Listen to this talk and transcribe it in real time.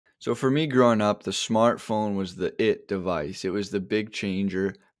So for me growing up, the smartphone was the it device. It was the big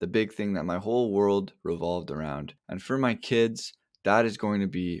changer, the big thing that my whole world revolved around. And for my kids, that is going to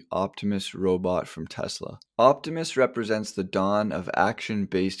be Optimus robot from Tesla. Optimus represents the dawn of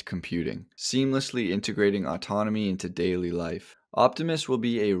action-based computing, seamlessly integrating autonomy into daily life. Optimus will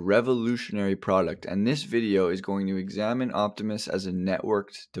be a revolutionary product, and this video is going to examine Optimus as a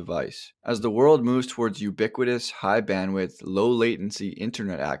networked device. As the world moves towards ubiquitous, high bandwidth, low latency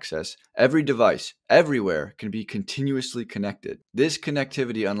internet access, every device, everywhere, can be continuously connected. This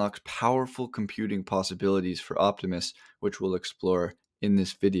connectivity unlocks powerful computing possibilities for Optimus, which we'll explore in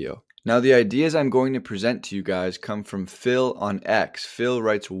this video. Now, the ideas I'm going to present to you guys come from Phil on X. Phil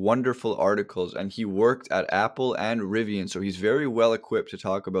writes wonderful articles, and he worked at Apple and Rivian, so he's very well equipped to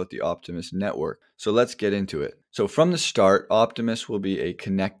talk about the Optimus network. So let's get into it. So from the start, Optimus will be a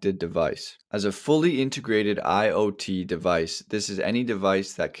connected device. As a fully integrated IoT device, this is any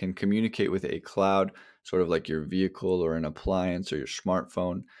device that can communicate with a cloud, sort of like your vehicle or an appliance or your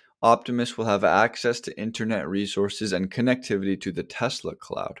smartphone. Optimus will have access to internet resources and connectivity to the Tesla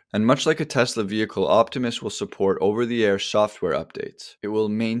cloud. And much like a Tesla vehicle, Optimus will support over-the-air software updates. It will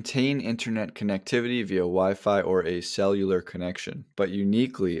maintain internet connectivity via Wi-Fi or a cellular connection. But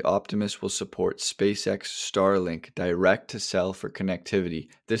uniquely, Optimus will support SpaceX Starlink direct-to-cell for connectivity.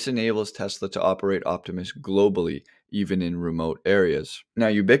 This enables Tesla to operate Optimus globally, even in remote areas. Now,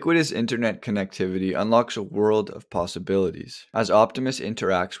 ubiquitous internet connectivity unlocks a world of possibilities. As Optimus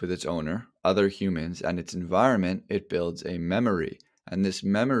interacts with its owner, other humans, and its environment, it builds a memory. And this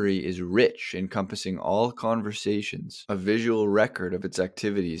memory is rich, encompassing all conversations, a visual record of its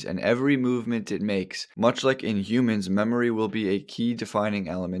activities, and every movement it makes. Much like in humans, memory will be a key defining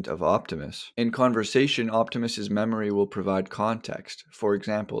element of Optimus. In conversation, Optimus's memory will provide context. For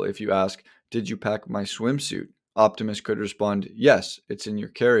example, if you ask, "Did you pack my swimsuit?" Optimus could respond, "Yes, it's in your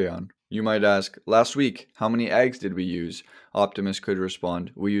carry-on." You might ask, "Last week, how many eggs did we use?" Optimus could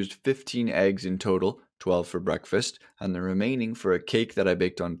respond, "We used 15 eggs in total, 12 for breakfast, and the remaining for a cake that I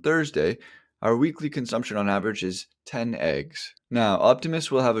baked on Thursday. Our weekly consumption on average is 10 eggs." Now,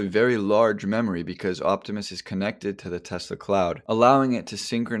 Optimus will have a very large memory because Optimus is connected to the Tesla cloud, allowing it to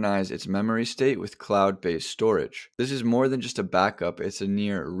synchronize its memory state with cloud-based storage. This is more than just a backup, it's a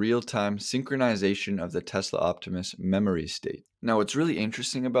near real-time synchronization of the Tesla Optimus memory state. Now, what's really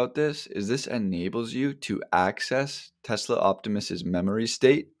interesting about this is this enables you to access Tesla Optimus's memory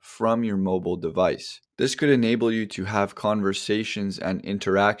state from your mobile device. This could enable you to have conversations and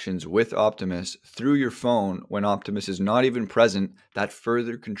interactions with Optimus through your phone when Optimus is not even present, that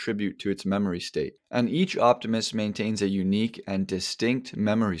further contribute to its memory state. And each Optimus maintains a unique and distinct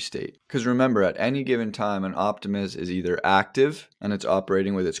memory state. Because remember, at any given time, an Optimus is either active and it's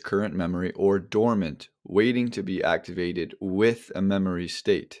operating with its current memory, or dormant, waiting to be activated with a memory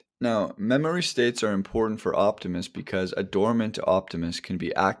state. Now, memory states are important for Optimus because a dormant Optimus can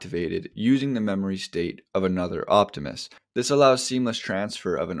be activated using the memory state of another Optimus. This allows seamless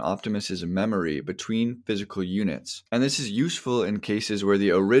transfer of an Optimus's memory between physical units. And this is useful in cases where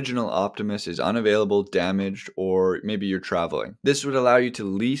the original Optimus is unavailable, damaged, or maybe you're traveling. This would allow you to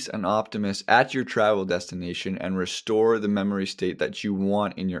lease an Optimus at your travel destination and restore the memory state that you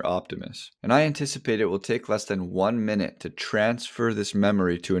want in your Optimus. And I anticipate it will take less than 1 minute to transfer this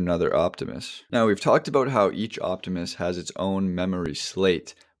memory to another Optimus. Now, we've talked about how each Optimus has its own memory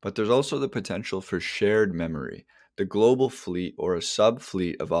slate, but there's also the potential for shared memory. The global fleet or a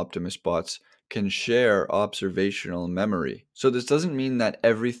sub-fleet of Optimus bots can share observational memory. So this doesn't mean that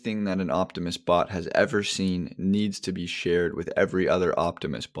everything that an Optimus bot has ever seen needs to be shared with every other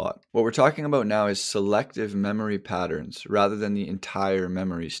Optimus bot. What we're talking about now is selective memory patterns rather than the entire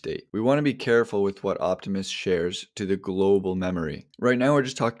memory state. We want to be careful with what Optimus shares to the global memory. Right now we're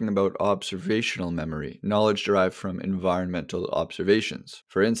just talking about observational memory, knowledge derived from environmental observations.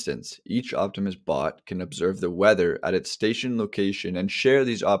 For instance, each Optimus bot can observe the weather at its station location and share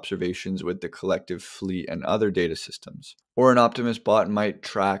these observations with the collective fleet and other data systems. Or an Optimus bot might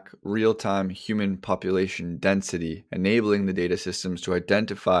track real-time human population density, enabling the data systems to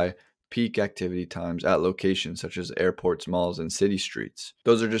identify peak activity times at locations such as airports, malls, and city streets.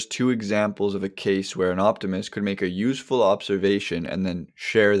 Those are just two examples of a case where an Optimus could make a useful observation and then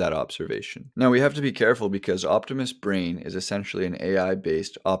share that observation. Now, we have to be careful because Optimus Brain is essentially an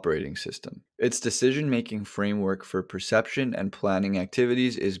AI-based operating system. Its decision-making framework for perception and planning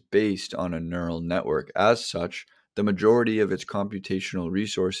activities is based on a neural network. As such, the majority of its computational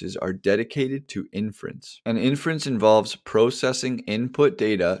resources are dedicated to inference. And inference involves processing input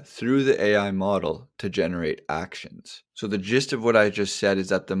data through the AI model to generate actions. So the gist of what I just said is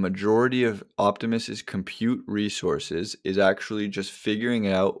that the majority of Optimus's compute resources is actually just figuring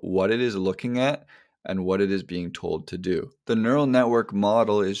out what it is looking at and what it is being told to do. The neural network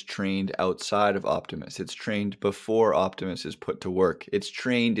model is trained outside of Optimus. It's trained before Optimus is put to work. It's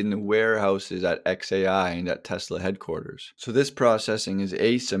trained in the warehouses at XAI and at Tesla headquarters. So this processing is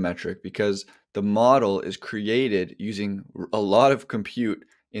asymmetric because the model is created using a lot of compute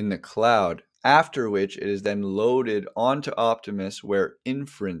in the cloud, after which it is then loaded onto Optimus where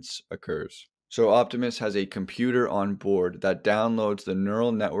inference occurs. So Optimus has a computer on board that downloads the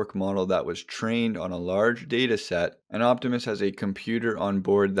neural network model that was trained on a large data set, and Optimus has a computer on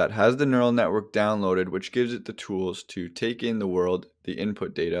board that has the neural network downloaded, which gives it the tools to take in the world, the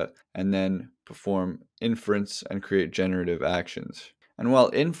input data, and then perform inference and create generative actions. And while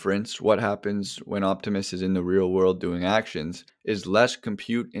inference, what happens when Optimus is in the real world doing actions, is less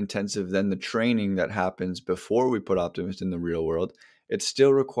compute intensive than the training that happens before we put Optimus in the real world, it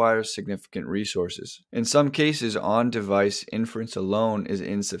still requires significant resources. In some cases, on-device inference alone is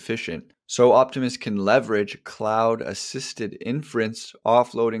insufficient. So Optimus can leverage cloud-assisted inference,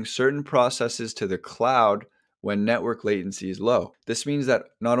 offloading certain processes to the cloud when network latency is low. This means that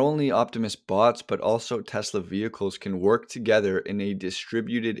not only Optimus bots, but also Tesla vehicles can work together in a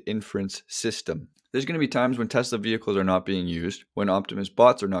distributed inference system. There's going to be times when Tesla vehicles are not being used, when Optimus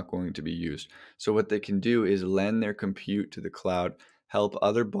bots are not going to be used. So what they can do is lend their compute to the cloud, help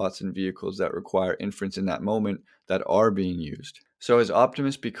other bots and vehicles that require inference in that moment that are being used. So as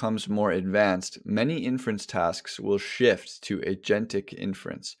Optimus becomes more advanced, many inference tasks will shift to agentic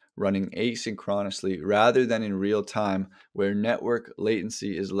inference, running asynchronously rather than in real time where network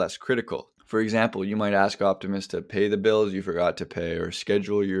latency is less critical. For example, you might ask Optimus to pay the bills you forgot to pay or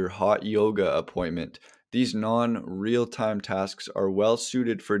schedule your hot yoga appointment. These non-real-time tasks are well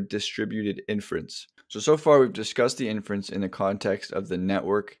suited for distributed inference. So far we've discussed the inference in the context of the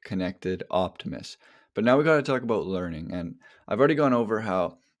network-connected Optimus. But now we got to talk about learning, and I've already gone over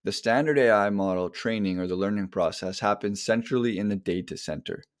how the standard AI model training, or the learning process, happens centrally in the data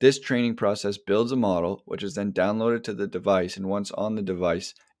center. This training process builds a model, which is then downloaded to the device, and once on the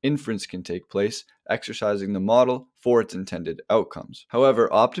device, inference can take place, exercising the model for its intended outcomes.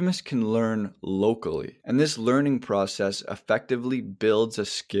 However, Optimus can learn locally, and this learning process effectively builds a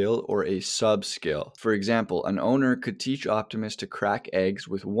skill or a sub-skill. For example, an owner could teach Optimus to crack eggs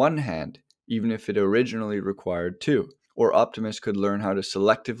with one hand, even if it originally required two. Or Optimus could learn how to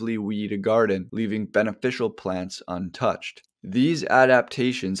selectively weed a garden, leaving beneficial plants untouched. These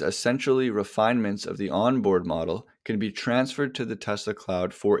adaptations, essentially refinements of the onboard model, can be transferred to the Tesla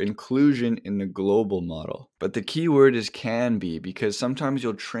cloud for inclusion in the global model. But the key word is can be, because sometimes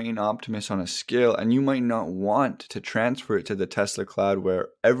you'll train Optimus on a skill and you might not want to transfer it to the Tesla cloud where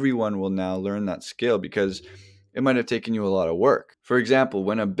everyone will now learn that skill because it might have taken you a lot of work. For example,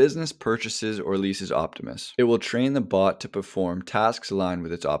 when a business purchases or leases Optimus, it will train the bot to perform tasks aligned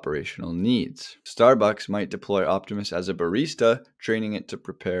with its operational needs. Starbucks might deploy Optimus as a barista, training it to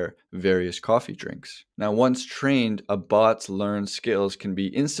prepare various coffee drinks. Now, once trained, a bot's learned skills can be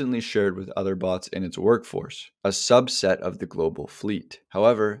instantly shared with other bots in its workforce, a subset of the global fleet.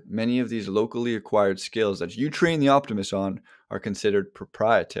 However, many of these locally acquired skills that you train the Optimus on are considered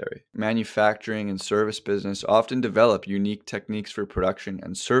proprietary. Manufacturing and service business often develop unique techniques for production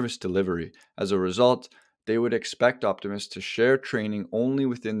and service delivery. As a result, they would expect Optimus to share training only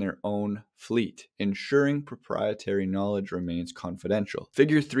within their own fleet, ensuring proprietary knowledge remains confidential.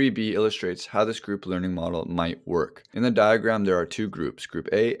 Figure 3b illustrates how this group learning model might work. In the diagram, there are two groups, Group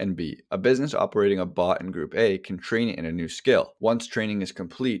A and B. A business operating a bot in Group A can train it in a new skill. Once training is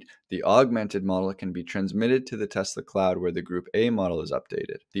complete, the augmented model can be transmitted to the Tesla cloud where the Group A model is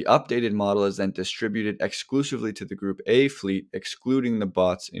updated. The updated model is then distributed exclusively to the Group A fleet, excluding the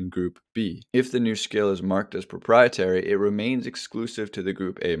bots in Group B. If the new skill is marked as proprietary, it remains exclusive to the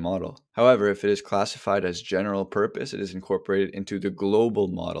Group A model. However, if it is classified as general purpose, it is incorporated into the global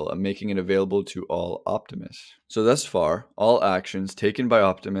model, making it available to all Optimus. So thus far, all actions taken by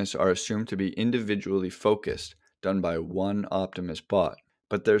Optimus are assumed to be individually focused, done by one Optimus bot.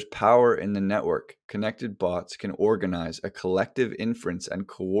 But there's power in the network. Connected bots can organize a collective inference and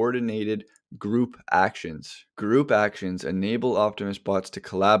coordinated group actions. Group actions enable Optimus bots to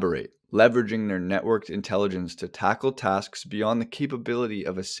collaborate, leveraging their networked intelligence to tackle tasks beyond the capability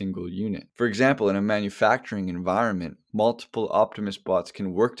of a single unit. For example, in a manufacturing environment, multiple Optimus bots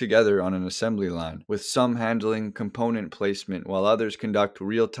can work together on an assembly line, with some handling component placement while others conduct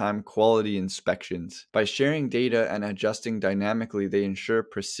real-time quality inspections. By sharing data and adjusting dynamically, they ensure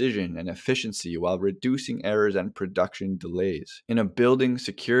precision and efficiency while reducing errors and production delays. In a building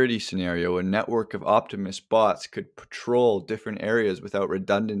security scenario, a network of Optimus bots could patrol different areas without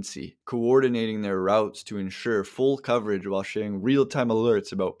redundancy, coordinating their routes to ensure full coverage while sharing real-time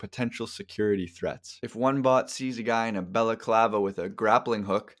alerts about potential security threats. If one bot sees a guy in a balaclava with a grappling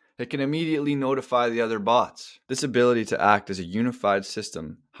hook, it can immediately notify the other bots. This ability to act as a unified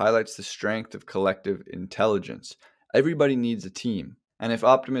system highlights the strength of collective intelligence. Everybody needs a team. And if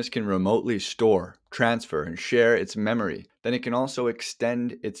Optimus can remotely store, transfer, and share its memory, then it can also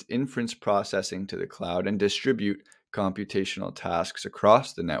extend its inference processing to the cloud and distribute computational tasks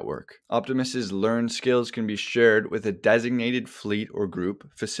across the network. Optimus's learned skills can be shared with a designated fleet or group,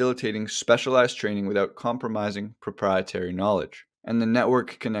 facilitating specialized training without compromising proprietary knowledge. And the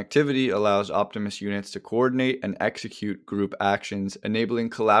network connectivity allows Optimus units to coordinate and execute group actions, enabling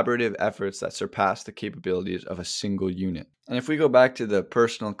collaborative efforts that surpass the capabilities of a single unit. And if we go back to the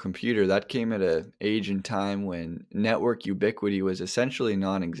personal computer, that came at an age and time when network ubiquity was essentially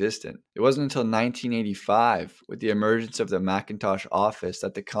non-existent. It wasn't until 1985, with the emergence of the Macintosh Office,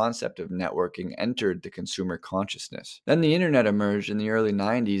 that the concept of networking entered the consumer consciousness. Then the internet emerged in the early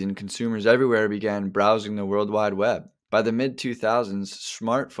 90s, and consumers everywhere began browsing the World Wide Web. By the mid-2000s,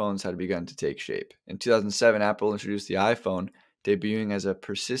 smartphones had begun to take shape. In 2007, Apple introduced the iPhone, debuting as a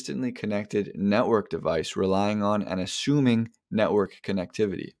persistently connected network device relying on and assuming network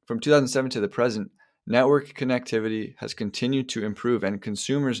connectivity. From 2007 to the present, network connectivity has continued to improve, and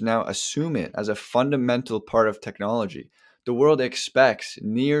consumers now assume it as a fundamental part of technology. The world expects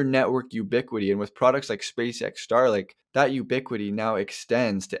near network ubiquity, and with products like SpaceX Starlink, that ubiquity now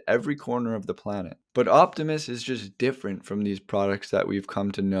extends to every corner of the planet. But Optimus is just different from these products that we've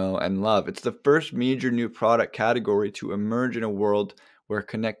come to know and love. It's the first major new product category to emerge in a world where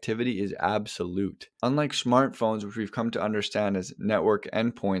connectivity is absolute. Unlike smartphones, which we've come to understand as network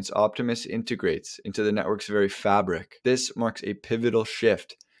endpoints, Optimus integrates into the network's very fabric. This marks a pivotal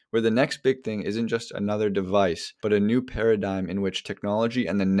shift, where the next big thing isn't just another device, but a new paradigm in which technology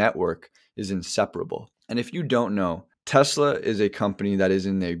and the network is inseparable. And if you don't know, Tesla is a company that is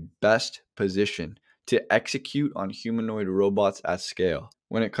in the best position to execute on humanoid robots at scale.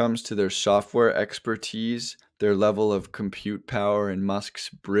 When it comes to their software expertise, their level of compute power, and Musk's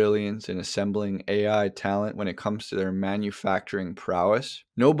brilliance in assembling AI talent when it comes to their manufacturing prowess,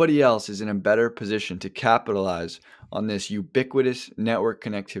 nobody else is in a better position to capitalize on this ubiquitous network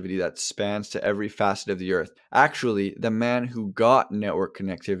connectivity that spans to every facet of the earth. Actually, the man who got network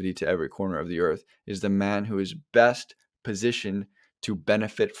connectivity to every corner of the earth is the man who is best positioned to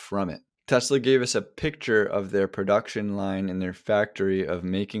benefit from it. Tesla gave us a picture of their production line in their factory of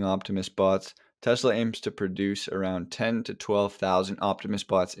making Optimus bots. Tesla aims to produce around 10 to 12,000 Optimus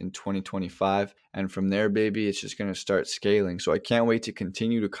bots in 2025. And from there, baby, it's just going to start scaling. So I can't wait to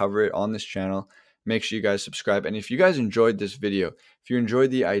continue to cover it on this channel. Make sure you guys subscribe. And if you guys enjoyed this video, if you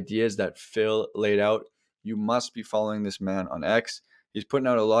enjoyed the ideas that Phil laid out, you must be following this man on X. He's putting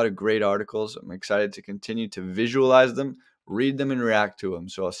out a lot of great articles. I'm excited to continue to visualize them, read them, and react to them.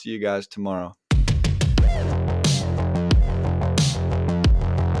 So I'll see you guys tomorrow.